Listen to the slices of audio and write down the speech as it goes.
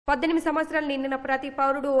18 సంవత్సరాలు నిండిన ప్రతి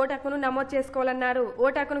పౌరుడు ఓటు హక్కును నమోదు చేసుకోవాలన్నారు.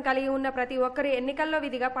 ఓటు హక్కును కలిగి ఉన్న ప్రతి ఒక్కరు ఎన్నికల్లో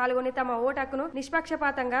విధిగా పాల్గొని తమ ఓటు హక్కును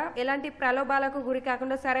నిష్పక్షపాతంగా ఎలాంటి ప్రలోభాలకు గురి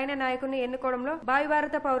కాకుండా సరైన నాయకుడిని ఎన్నుకోవడంలో భావి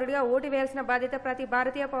భారత పౌరుడిగా ఓటు వేయాల్సిన బాధ్యత ప్రతి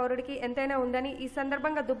భారతీయ పౌరుడికి ఎంతైనా ఉందని ఈ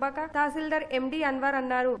సందర్భంగా దుబ్బాక తహసీల్దార్ ఎండి అన్వర్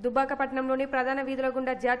అన్నారు. దుబ్బాక పట్టణంలోని ప్రధాన వీధుల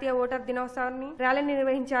గుండా జాతీయ ఓటర్ దినోత్సవాన్ని ర్యాలీ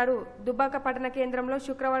నిర్వహించారు. దుబ్బాక పట్టణ కేంద్రంలో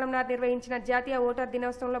శుక్రవారం నాడు నిర్వహించిన జాతీయ ఓటర్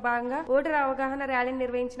దినోత్సవంలో భాగంగా ఓటర్ అవగాహన ర్యాలీని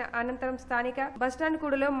నిర్వహించిన అనంతరం స్థానిక బస్టాండ్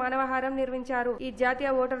కూడలో మానవహారం నిర్వహించారు. ఈ జాతీయ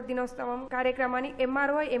ఓటర్ దినోత్సవం కార్యక్రమాన్ని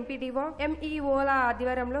ఎంఆర్ఓ, ఎంపీడీఓ, ఎంఈఓల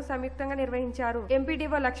ఆధ్వర్యంలో సంయుక్తంగా నిర్వహించారు.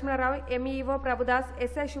 MPDO Lakshmanarao, MEO Prabhudas,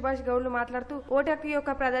 SI Subhash గౌడ్లు మాట్లాడుతూ ఓటు హక్కు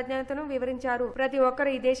యొక్క ప్రాధాన్యతను వివరించారు. ప్రతి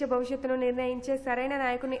ఒక్కరు ఈ దేశ భవిష్యత్తును నిర్ణయించే సరైన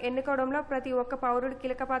నాయకుడిని ఎన్నుకోవడంలో ప్రతి ఒక్క పౌరుడు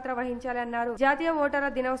కీలక పాత్ర వహించాలన్నారు. జాతీయ ఓటర్ల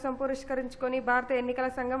దినోత్సవం పురస్కరించుకొని భారత ఎన్నికల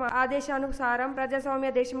సంఘం ఆదేశానుసారం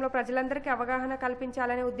ప్రజాస్వామ్య దేశంలో ప్రజలందరికీ అవగాహన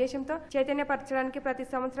కల్పించాలనే ఉద్దేశంతో చైతన్యపరచడానికి ప్రతి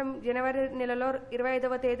సంవత్సరం జనవరి నెలలో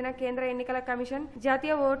 25వ తేదీన కేంద్ర ఎన్నికల కమిషన్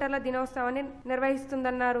జాతీయ ఓటర్ల దినోత్సవాన్ని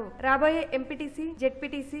నిర్వహిస్తుందన్నారు. రాబోయే ఎంపీటీసీ,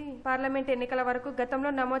 జెడ్పీటీసీ, పార్లమెంట్ ఎన్నికల వరకు గతంలో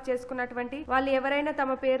నమోదు చేసుకున్నటువంటి వాళ్ళు ఎవరైనా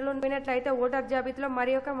తమ పేర్లు పోయినట్లయితే ఓటర్ జాబితాలో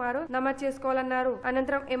మారు నమోదు చేసుకోవాలన్నారు.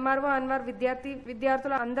 అనంతరం ఎంఆర్ఓ అన్వర్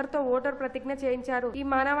విద్యార్థుల అందరితో ఓటర్ ప్రతిజ్ఞ చేయించారు. ఈ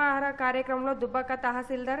మానవాహార కార్యక్రమంలో దుబ్బాక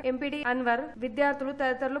తహసీల్దార్ ఎంపీడీ అన్వర్, విద్యార్థులు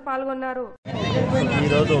తదితరులు పాల్గొన్నారు. ఈ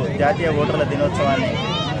రోజు జాతీయ ఓటర్ల దినోత్సవాన్ని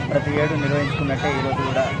ప్రతి ఏడు నిర్వహించుకున్నట్టే ఈ రోజు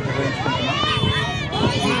కూడా నిర్వహించుకుంటున్నాం.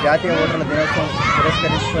 ఈ జాతీయ ఓటర్ల దినోత్సవం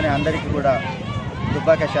పురస్కరించుకునే అందరికీ కూడా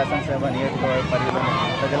దుబ్బాక శాసనసభ నియోజకవర్గ పరిధిలోని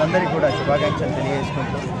ప్రజలందరికీ కూడా శుభాకాంక్షలు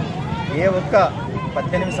తెలియజేసుకుంటూ ఏ ఒక్క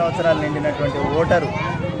 18 సంవత్సరాలు నిండినటువంటి voter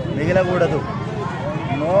మిగలకూడదు,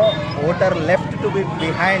 no voter left to be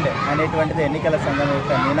behind అనేటువంటిది ఎన్నికల సంఘం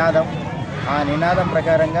యొక్క నినాదం. ఆ నినాదం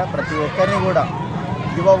ప్రకారంగా ప్రతి ఒక్కరిని కూడా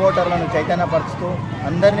యువ ఓటర్లను చైతన్యపరుస్తూ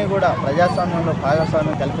అందరినీ కూడా ప్రజాస్వామ్యంలో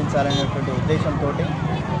భాగస్వామ్యం కల్పించాలనేటువంటి ఉద్దేశంతో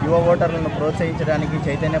యువ ఓటర్లను ప్రోత్సహించడానికి,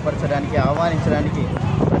 చైతన్యపరచడానికి, ఆహ్వానించడానికి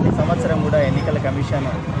ప్రతి సంవత్సరం కూడా ఎన్నికల కమిషన్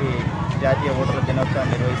ఈ జాతీయ ఓటర్ల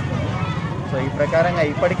దినోత్సవాన్ని నిర్వహిస్తుంది. సో ఈ ప్రకారంగా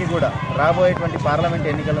ఇప్పటికీ కూడా రాబోయేటువంటి పార్లమెంట్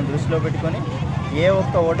ఎన్నికలను దృష్టిలో పెట్టుకొని ఏ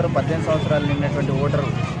ఒక్క ఓటరు 18 సంవత్సరాలు నిండినటువంటి ఓటరు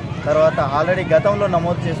తర్వాత ఆల్రెడీ గతంలో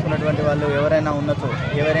నమోదు చేసుకున్నటువంటి వాళ్ళు ఎవరైనా ఉన్నచో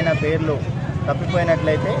ఎవరైనా పేర్లు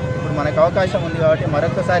తప్పిపోయినట్లయితే ఇప్పుడు మనకు అవకాశం ఉంది కాబట్టి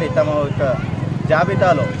మరొకసారి తమ యొక్క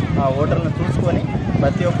జాబితాలో ఆ ఓటర్లను చూసుకొని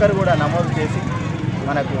ప్రతి ఒక్కరు కూడా నమోదు చేసి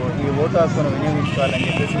మనకు ఈ ఓటు హక్కును వినియోగించుకోవాలని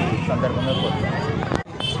చెప్పేసి సందర్భంగా కోరుతున్నాం.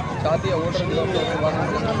 జాతీయ ఓటర్ దినోత్సవం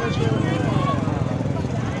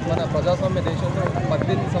మన ప్రజాస్వామ్య దేశంలో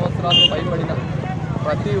 18 సంవత్సరాలు పైబడిన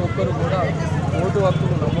ప్రతి ఒక్కరు కూడా ఓటు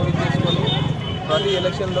హక్కును నమోదు చేసుకొని ప్రతి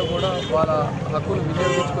ఎలక్షన్లో కూడా వాళ్ళ హక్కును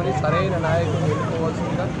వినియోగించుకొని సరైన నాయకులను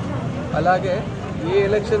ఎన్నుకోవాల్సిందిగా, అలాగే ఏ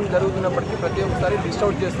ఎలక్షన్ జరుగుతున్నప్పటికీ ప్రతి ఒక్కసారి లిస్ట్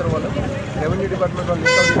అవుట్ చేస్తారు. వాళ్ళు రెవెన్యూ డిపార్ట్మెంట్ వాళ్ళు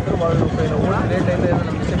లిస్ట్ అవుట్ చేస్తారు. వాళ్ళు ఓటు లేట్ అయినా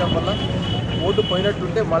ఏదైనా మిస్ అవ్వడం వల్ల ఓటు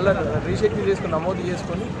పోయినట్టుంటే మళ్ళీ రీషెడ్యూల్ చేసుకుని నమోదు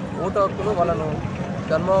చేసుకొని ఓటు హక్కును వాళ్ళను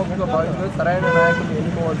జన్మహక్కుగా భావించుకొని సరైన నాయకులను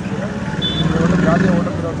ఎన్నుకోవాల్సిందిగా జాతీయ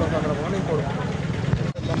ఓటర్ దినోత్సవం సందర్భంగా నేను కోరుకుంటున్నాను.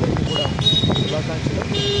 కూడా శుభాకాంక్షలు.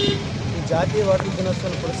 ఈ జాతీయ ఓటర్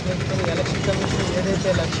దినోత్సవాన్ని పురస్కరించుకొని ఎలక్షన్ కమిషన్ ఏదైతే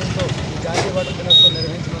లక్ష్యంతో ఈ జాతీయ ఓటర్ దినోత్సవం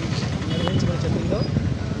నిర్వహించమని చెప్పిందో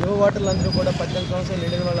యువ ఓటర్లందరూ కూడా 18 సంవత్సరాలు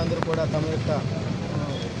నిండిన వాళ్ళందరూ కూడా తమ యొక్క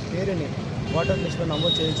పేరుని ఓటర్ లిస్టులో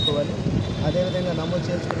నమోదు చేయించుకోవాలి. అదేవిధంగా నమోదు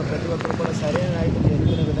చేయించుకున్న ప్రతి ఒక్కరు కూడా సరైన నాయకుడిని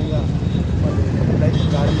ఎన్నుకునే విధంగా వాళ్ళు ప్రయత్నం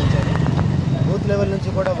ప్రారంభించాలి. బూత్ లెవెల్ నుంచి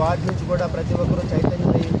కూడా వార్డు నుంచి కూడా ప్రతి ఒక్కరూ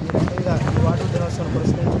చైతన్యమై ఈ రకంగా ఈ ఓటర్ దినోత్సవాన్ని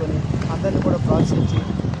పురస్కరించుకొని అందరినీ కూడా ప్రోత్సహించి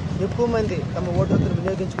ఎక్కువ మంది తమ ఓటు హక్కును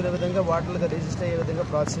వినియోగించుకునే విధంగా ఓటర్లుగా రిజిస్టర్ అయ్యే విధంగా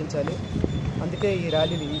ప్రోత్సహించాలి. అందుకే ఈ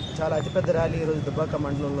ర్యాలీని చాలా అతిపెద్ద ర్యాలీ ఈరోజు దుబ్బాక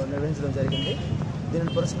మండలంలో నిర్వహించడం జరిగింది.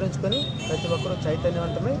 దీనిని పురస్కరించుకొని ప్రతి ఒక్కరూ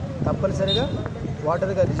చైతన్యవంతమై తప్పనిసరిగా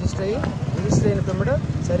ఓటర్గా రిజిస్టర్ అయిన పిమ్మట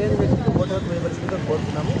సరైన వ్యక్తికి ఓటు హక్కు వేయవలసిందిగా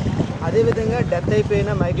కోరుతున్నాము. అదేవిధంగా డెత్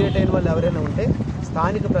అయిపోయినా మైగ్రేట్ అయిన వాళ్ళు ఎవరైనా ఉంటే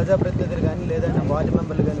స్థానిక ప్రజాప్రతినిధులు కానీ లేదంటే వార్డు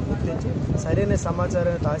మెంబర్లు కానీ గుర్తించి సరైన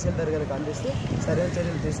సమాచారాన్ని తహసీల్దార్ గారికి అందిస్తే సరైన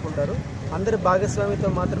చర్యలు తీసుకుంటారు. అందరి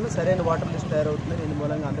భాగస్వామ్యంతో మాత్రమే సరైన ఓటర్ లిస్ట్ తయారవుతుందని దీని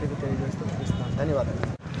మూలంగా అందరికీ తెలియజేస్తూ ముగిస్తున్నాను. ధన్యవాదాలు.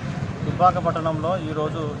 దుబ్బాక పట్టణంలో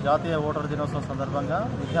ఈరోజు జాతీయ ఓటర్ దినోత్సవం సందర్భంగా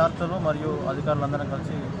విద్యార్థులు మరియు అధికారులందరం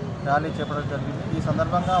కలిసి ర్యాలీ చేపట్టడం జరిగింది. ఈ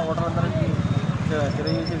సందర్భంగా ఓటర్లందరికీ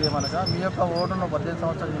తెలియజేసేది ఏమనగా మీ యొక్క ఓటును 18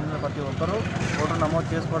 సంవత్సరాలు నిండిన ప్రతి ఒక్కరూ ఓటు నమోదు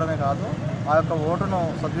చేసుకోవడమే కాదు ఆ యొక్క ఓటును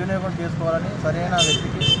సద్వినియోగం చేసుకోవాలని, సరైన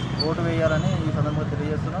వ్యక్తికి ఓటు వేయాలని ఈ సందర్భంగా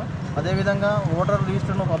తెలియజేస్తున్నాం. అదేవిధంగా ఓటర్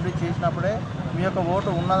లిస్టును పబ్లిష్ చేసినప్పుడే మీ యొక్క ఓటు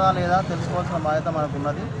ఉన్నదా లేదా తెలుసుకోవాల్సిన బాధ్యత మనకు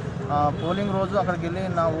ఉన్నది. పోలింగ్ రోజు అక్కడికి వెళ్ళి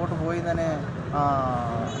నా ఓటు పోయిందనే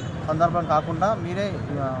సందర్భం కాకుండా మీరే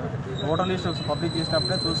ఓటర్ లిస్టు పబ్లిష్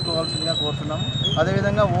చేసినప్పుడే చూసుకోవాల్సిందిగా కోరుతున్నాము.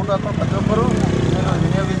 అదేవిధంగా ఓటు హక్కును ప్రతి ఒక్కరూ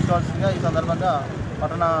వినియోగించుకోవాల్సిందిగా ఈ సందర్భంగా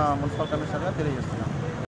పట్టణ మున్సిపల్ కమిషనర్గా తెలియజేస్తున్నాం.